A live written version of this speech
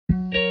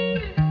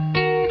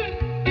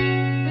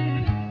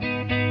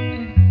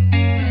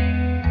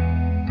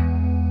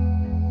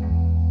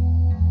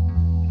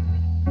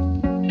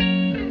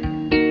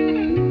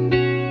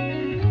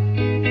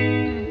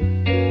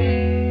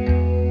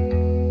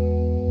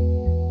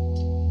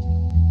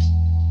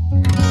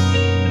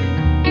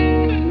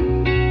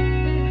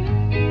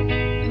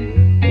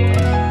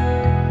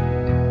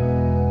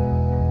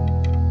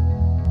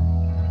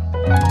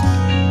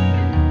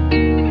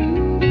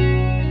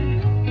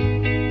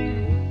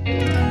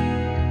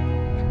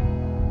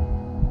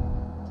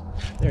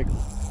There we go.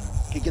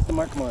 Okay, get the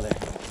mark more there.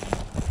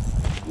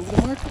 Move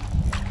the mark.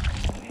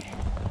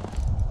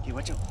 Okay,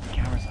 watch out. The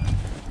camera's on. I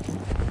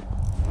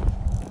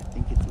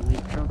think it's a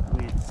late trout the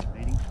way it's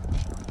fighting.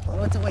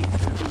 Oh, it's a white.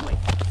 It's a white.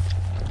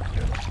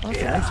 Oh,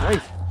 yeah, that's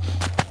right.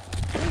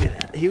 Look at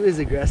that. He was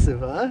aggressive,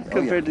 huh?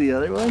 Compared to the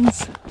other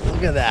ones.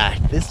 Look at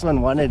that. This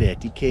one wanted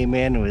it. He came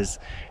in and was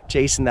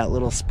chasing that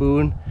little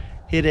spoon.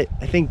 Hit it,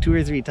 I think, 2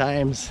 or 3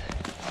 times.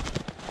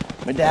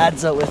 My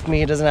dad's out with me.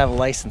 He doesn't have a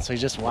license, so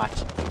he's just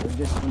watching. We're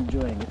just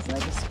enjoying. It's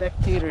like a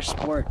spectator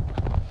sport.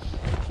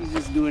 He's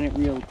just doing it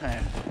real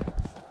time.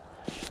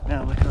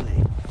 Now look how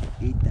they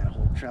ate that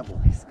whole treble.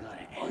 He's got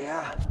it. Oh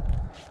yeah.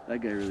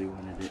 That guy really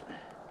wanted it.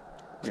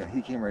 Yeah,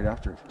 he came right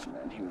after it.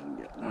 Man, he wasn't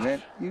getting And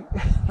then you,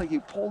 like, you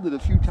pulled it a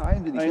few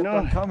times and he kept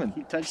on coming.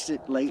 He touched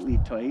it lightly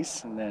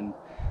twice, and then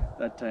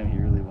that time he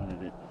really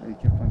wanted it. And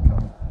he kept on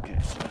coming. Okay,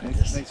 so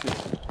Nice fish.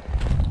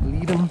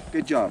 lead him.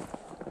 Good job.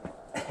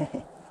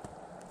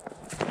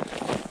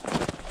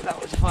 That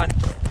was fun.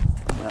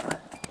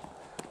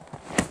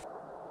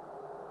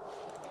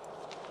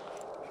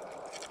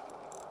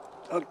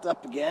 Hooked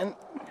up again.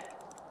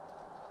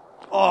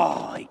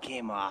 Oh, he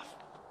came off.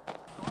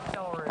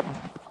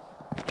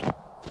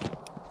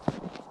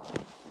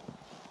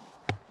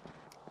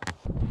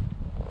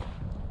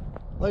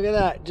 Look at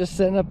that, just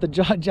setting up the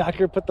jaw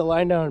jacker, put the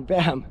line down, and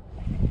bam.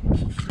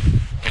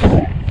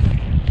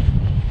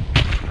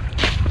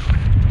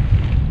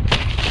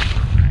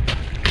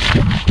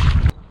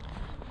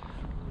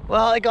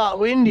 Well, it got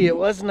windy. It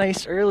was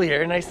nice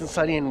earlier, nice and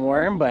sunny and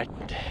warm, but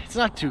it's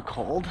not too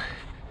cold.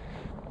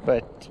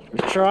 But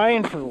we're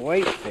trying for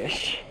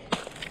whitefish.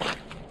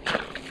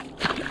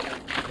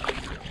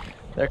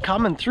 They're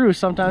coming through.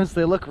 Sometimes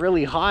they look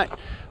really hot,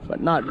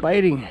 but not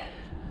biting.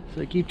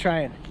 So keep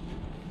trying.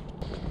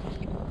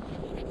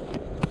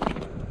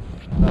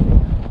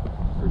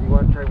 Or do you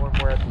want to try one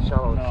more at the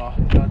shallows?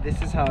 No,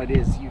 this is how it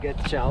is. You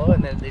get shallow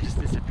and then they just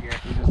disappear.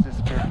 They just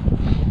disappear.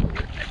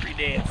 Every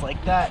day it's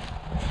like that.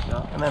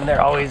 And then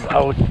they're always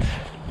out.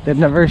 They're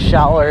never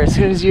shallower. As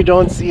soon as you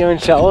don't see them in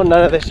shallow,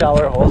 none of the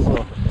shallower holes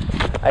will.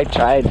 I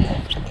tried.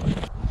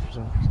 He's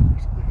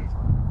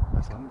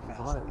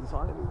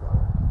on it.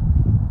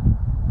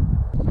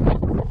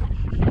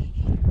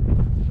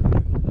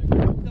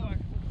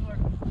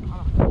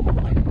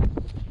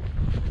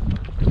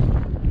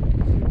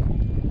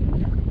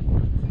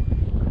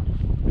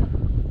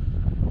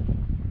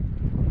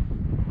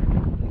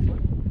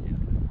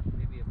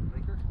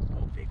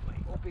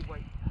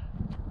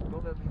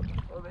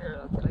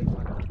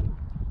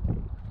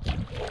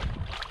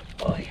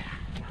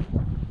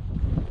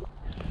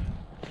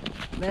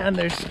 Man,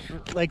 there's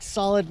like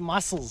solid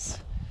muscles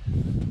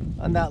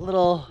on that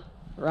little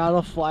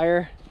rattle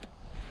flyer.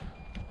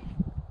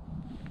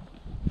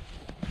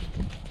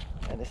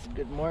 And it's a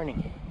good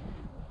morning.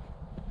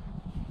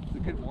 It's a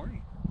good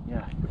morning.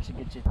 Yeah, we should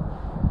get you.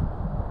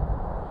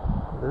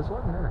 There's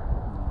one there.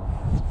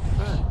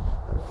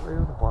 Right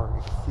on the bottom,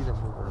 you can see them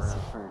moving It's a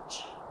around.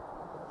 perch.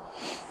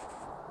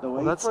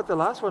 Well, that's what the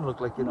last one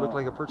looked like. It looked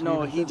like a perch.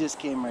 No, he just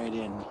came right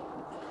in.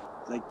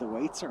 Like the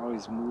whites are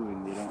always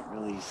moving. They don't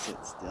really sit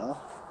still.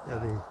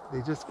 Yeah,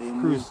 they just They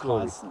cruise move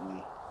slowly.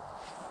 constantly.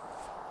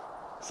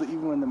 So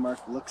even when the mark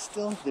looks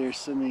still, they're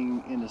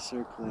swimming in a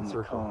circle in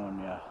the cone.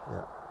 Yeah.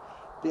 Yeah.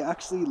 They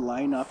actually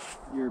line up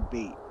your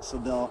bait, so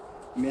they'll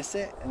miss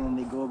it, and then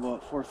they go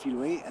about 4 feet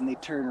away, and they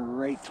turn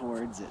right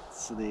towards it.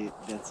 So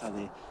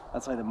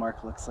that's why the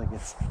mark looks like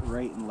it's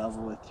right and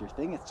level with your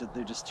thing. It's just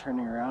they're just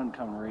turning around, and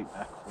coming right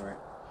back for it.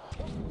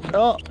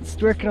 Oh, it's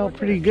working out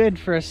pretty good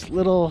for a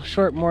little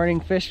short morning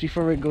fish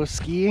before we go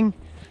skiing.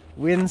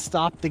 Wind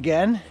stopped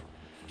again,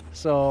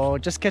 so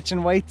just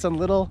catching whites on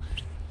little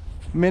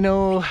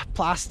minnow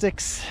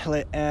plastics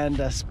and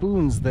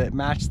spoons that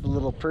match the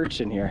little perch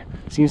in here.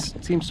 Seems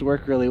to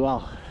work really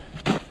well.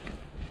 It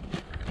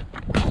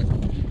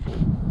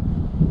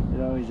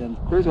always ends.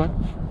 Where's one?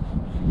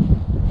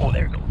 Oh,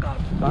 there we go.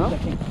 Got him. Got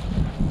him?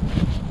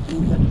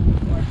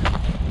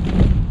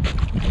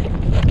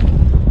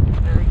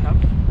 There he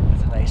comes.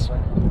 That's a nice one.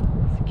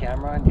 Is the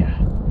camera on? Yeah.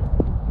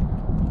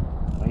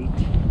 Wait.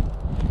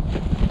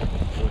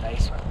 Oh,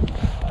 nice one.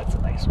 That's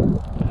a nice one.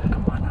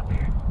 Come on up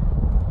here.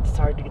 It's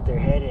hard to get their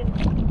head in.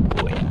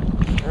 Oh yeah.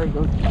 There he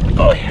goes.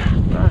 Oh yeah.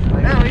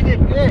 Now we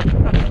did good.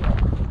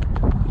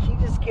 He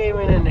just came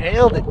in and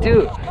nailed it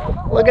too.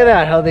 Look at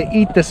that, how they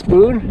eat the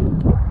spoon.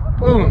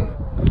 Boom.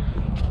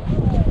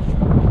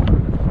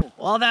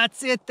 Well,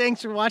 that's it.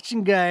 Thanks for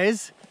watching,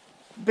 guys.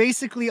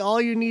 Basically,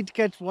 all you need to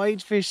catch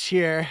whitefish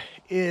here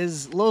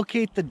is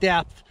locate the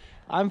depth.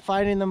 I'm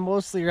finding them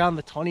mostly around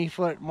the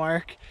 20-foot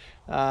mark,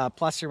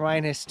 plus or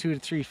minus 2 to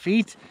 3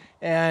 feet,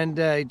 and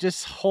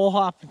just hole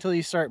hop until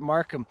you start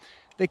mark them.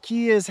 The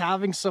key is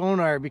having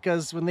sonar,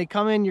 because when they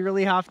come in, you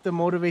really have to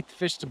motivate the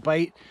fish to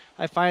bite.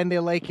 I find they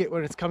like it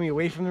when it's coming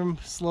away from them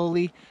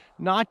slowly.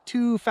 Not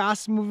too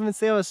fast movements.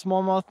 They have a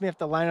small mouth and they have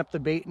to line up the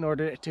bait in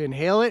order to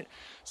inhale it.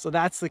 So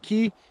that's the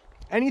key.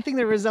 anything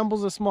that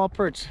resembles a small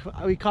perch.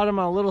 We caught them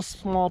on a little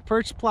small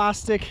perch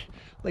plastic,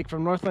 like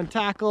from Northland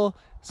Tackle,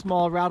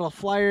 small rattle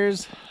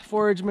flyers,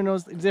 forage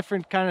minnows,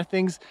 different kind of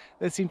things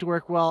that seem to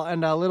work well,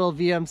 and little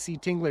VMC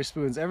tingler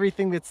spoons.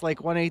 Everything that's like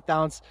 1/8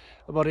 ounce,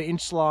 about 1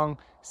 inch long,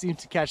 seems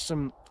to catch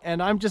some.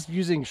 And I'm just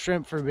using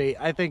shrimp for bait.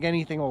 I think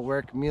anything will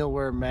work.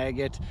 Mealworm,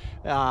 maggot.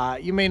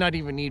 You may not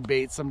even need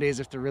bait some days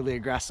if they're really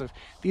aggressive.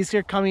 These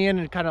are coming in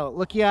and kind of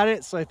looking at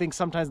it, so I think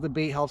sometimes the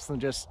bait helps them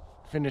just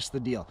finish the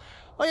deal.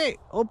 Okay,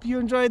 hope you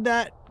enjoyed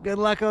that. Good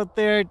luck out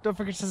there. Don't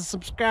forget to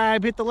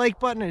subscribe, hit the like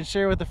button, and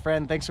share with a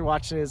friend. Thanks for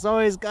watching. As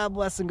always, God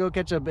bless and go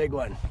catch a big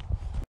one.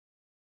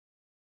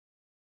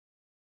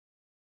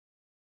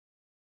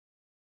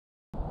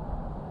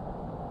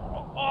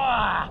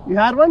 You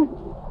had one?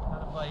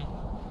 Had a bite.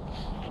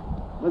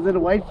 Was it a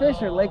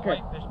whitefish or laker?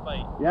 Whitefish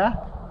bite. Yeah?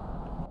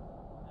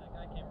 That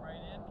guy came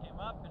right in, came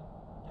up, and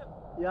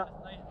Yeah.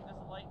 just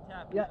a light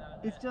tap. Yeah,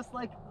 it's just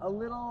like a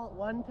little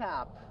one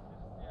tap.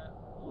 Yeah,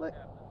 Like,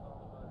 tap, that's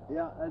all about it.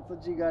 yeah, that's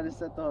what you gotta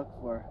set the hook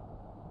for.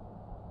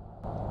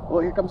 Oh,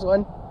 here comes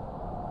one.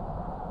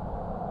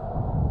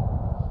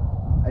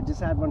 I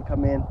just had one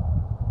come in,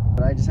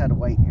 but I just had a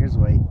white. Here's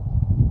white.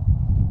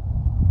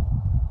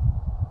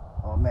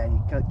 Oh man,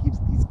 he keeps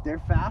these. They're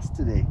fast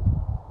today.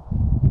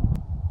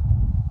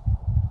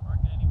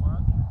 Marking any more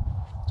out there?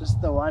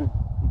 Just the one.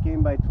 He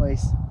came by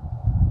twice.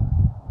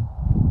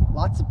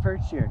 Lots of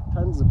perch here.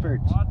 Tons of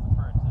perch. Lots of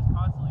perch. There's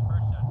constantly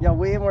perch down here. Yeah,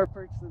 way more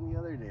perch than the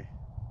other day.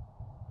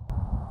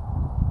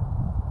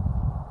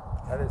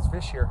 That is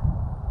fish here.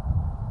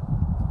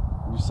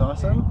 You saw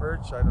some?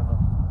 Perch, I don't know.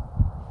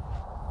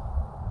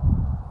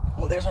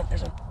 Oh, there's one.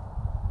 There's one.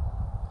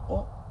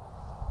 Oh,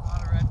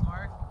 On a red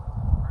mark.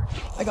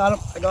 Perch. I got him.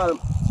 I got him.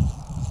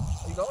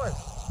 You going?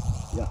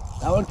 Yeah,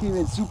 that one came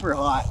in super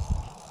hot.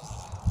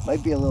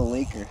 Might be a little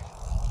laker.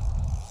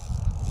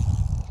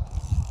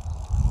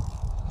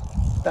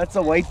 That's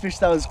a whitefish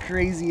that was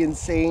crazy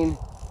insane.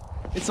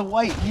 It's a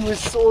white. He was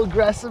so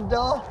aggressive,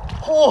 Del.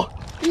 Oh,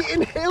 he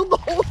inhaled the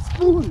whole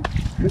spoon.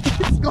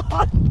 It's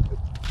gone.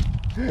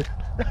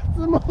 That's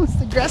the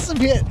most aggressive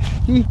hit.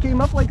 He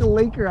came up like a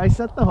laker. I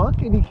set the hook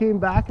and he came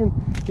back and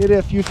hit it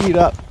a few feet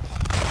up.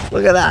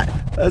 Look at that.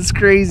 That's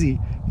crazy.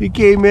 He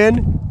came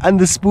in and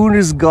the spoon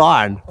is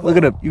gone. Look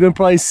at him. You can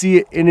probably see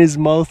it in his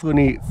mouth when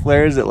he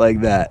flares it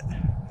like that.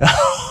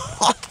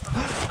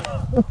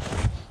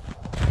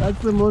 That's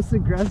the most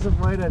aggressive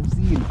white I've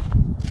seen.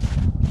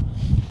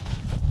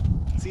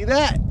 See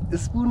that? The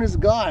spoon is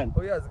gone.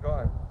 Oh yeah, it's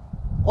gone.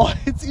 Oh,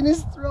 it's in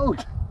his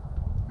throat.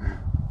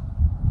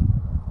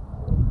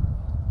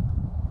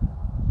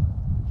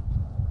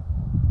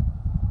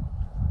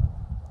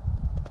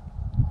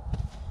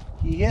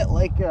 He hit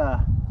like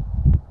a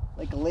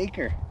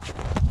laker.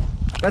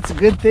 That's a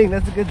good thing.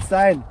 That's a good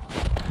sign.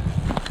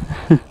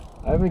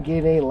 I haven't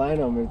gained any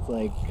line on him. It's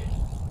like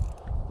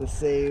the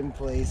same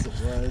place it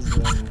was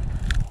when.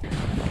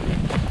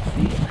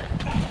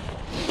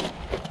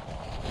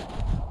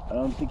 I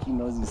don't think he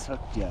knows he's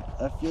hooked yet.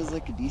 That feels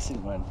like a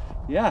decent one.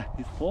 Yeah,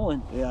 he's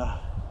pulling. Yeah.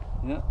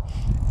 Yeah.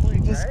 He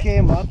just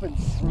came up and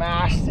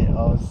smashed it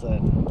all of a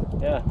sudden.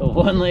 Yeah, the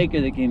one laker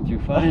that came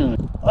through finally.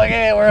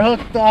 Okay, we're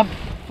hooked up.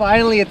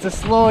 Finally, it's a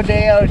slow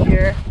day out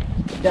here.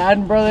 Dad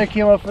and brother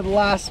came up for the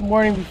last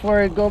morning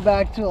before we go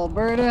back to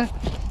Alberta.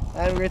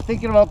 And we were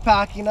thinking about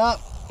packing up.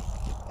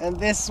 And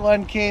this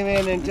one came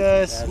in and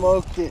just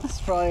smoked it. It's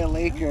probably a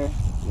laker.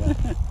 Yeah.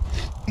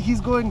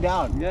 He's going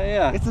down. Yeah,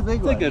 yeah. It's a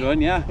big one. It's a good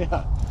one, yeah.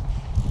 Yeah.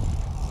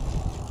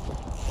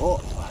 Oh.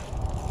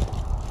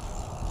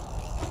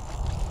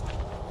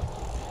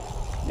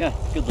 Yeah,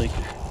 it's a good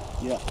laker.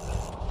 Yeah.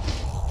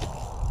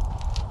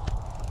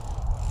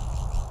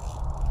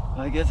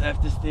 I guess I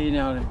have to stay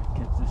now to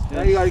catch this fish.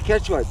 Now you gotta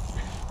catch one.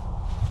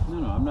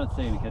 No, I'm not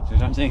saying to catch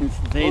fish. I'm saying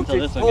stay until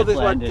this one Hold gets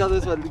this landed. one, until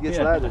this one gets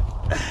Yeah. landed.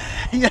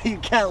 Yeah, you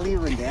can't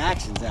leave when the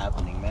action's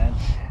happening, man.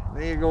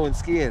 Then you're going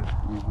skiing.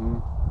 Mm-hmm.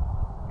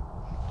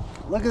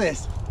 Look at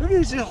this. Look at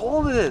you just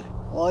holding it.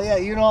 Well, yeah,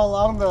 you know how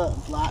long the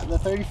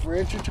 34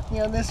 incher took me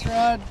on this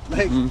rod?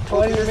 Like 20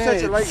 It's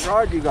minutes. such a light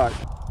rod you got.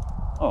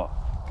 Oh,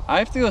 I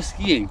have to go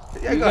skiing.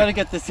 Yeah, You gotta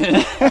get this in.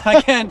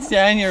 I can't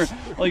stand here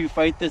while you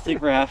fight this thing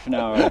for half an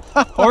hour.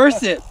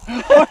 Horse it.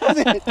 Horse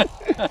it.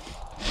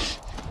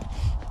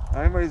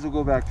 I might as well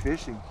go back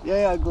fishing.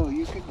 Yeah, go.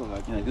 You could go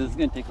back. Yeah, because it's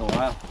gonna take a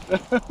while.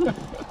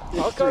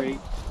 How come?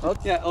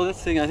 Yeah, oh, this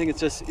thing, I think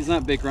it's just, he's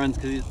not big runs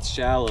because it's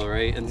shallow,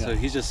 right? And so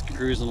he's just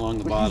cruising along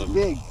the But bottom. he's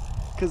big.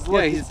 Cause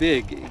look, Yeah, he's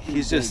big.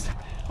 He's just,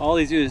 all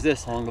he's doing is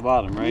this along the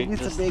bottom, right? Maybe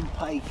it's Just- a big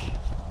pike.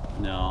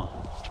 No.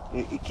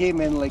 It came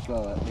in like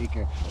a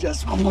laker.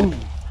 Just. Well,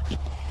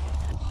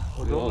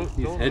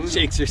 These don't head lose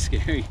shakes are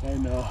scary. I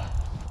know.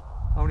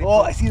 How many?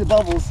 Oh, I see the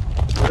bubbles.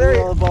 Oh,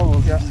 there All the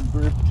bubbles. Yeah. Just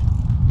burped.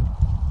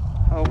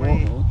 How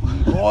many?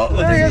 Oh,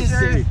 There he is.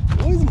 There he is.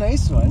 It was a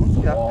nice one.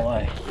 Yeah.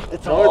 Walleye.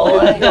 It's Oh,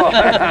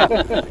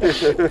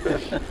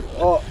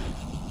 all. Oh.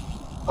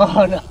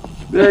 Oh no.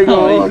 There you go.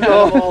 Oh, you Oh,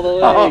 got him all the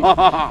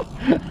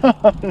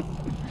way.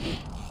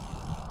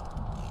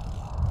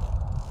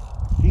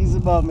 He's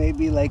about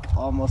maybe like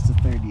almost a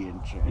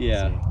 30-inch.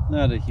 Yeah,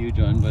 not a huge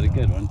one, but a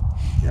good one.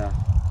 Yeah.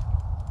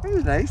 It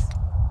was nice.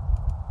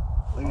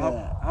 Look at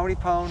that. How many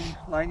pound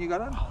line you got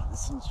on? Oh,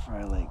 this one's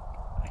probably like,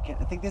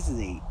 I think this is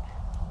 8.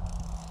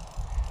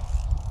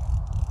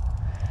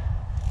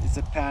 It's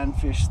a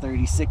panfish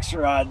 36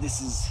 rod.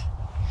 This is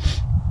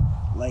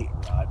light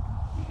rod.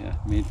 Yeah,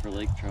 made for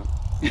lake trout.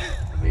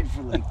 Made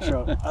for lake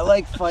trout. I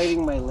like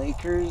fighting my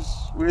lakers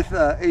With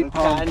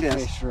 8-pound panfish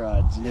test.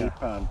 rods, an Yeah.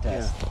 8-pound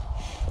test.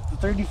 The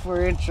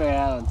 34-inch I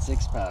had on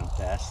 6-pound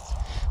test.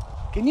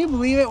 Can you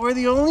believe it? We're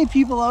the only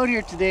people out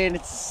here today, and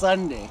it's a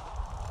Sunday.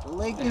 The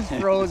lake is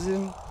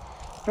frozen.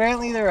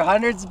 Apparently there are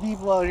hundreds of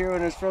people out here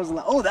when it's frozen.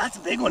 Oh, that's a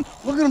big one.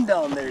 Look at him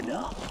down there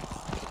now.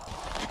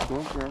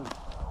 Don't grab.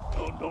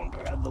 Don't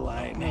grab the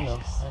line. I know. I'm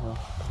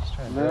just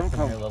trying to Let him grab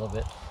come. here a little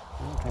bit.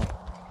 Okay.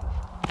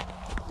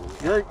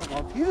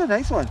 He's a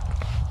nice one.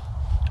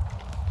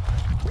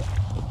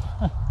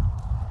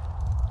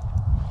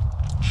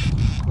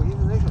 Oh, he's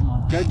a nice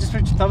one. Just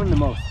put your thumb in the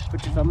mouth.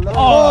 Put your thumb in the mouth.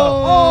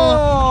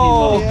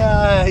 Oh!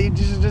 Yeah, you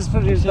just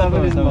put your thumb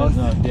in his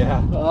mouth.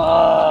 Yeah.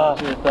 Oh,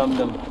 Should have thumbed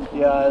him.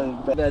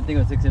 yeah. Bad thing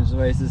with 6-inch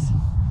devices.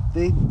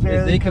 They Is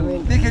barely they come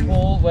can in.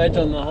 full wedge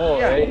on the hole,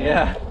 Yeah. right?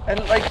 Yeah. And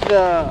like the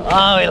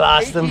Oh, we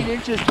lost 18 them.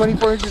 inches,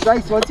 24 inches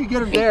ice, once you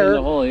get him In there,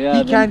 the hole, yeah.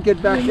 he then- can't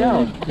get back then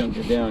down. they Don't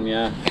get down,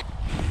 yeah.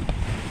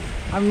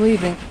 I'm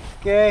leaving.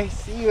 Okay,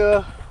 see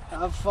you.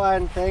 Have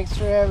fun. Thanks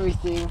for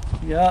everything.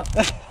 Yep.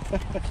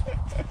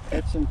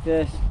 Catch some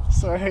fish.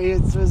 Sorry,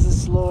 it was a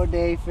slow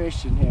day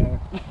fishing here.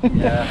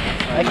 Yeah.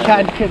 I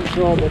can't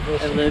control the I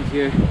fishing. live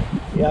here.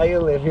 Yeah, you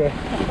live here.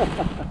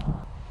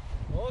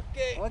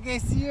 Okay. Okay,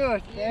 see you. See you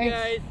Thanks.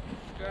 guys.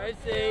 Drive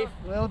safe.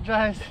 We'll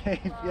drive safe.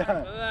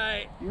 Yeah.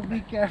 Bye. You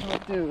be careful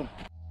too.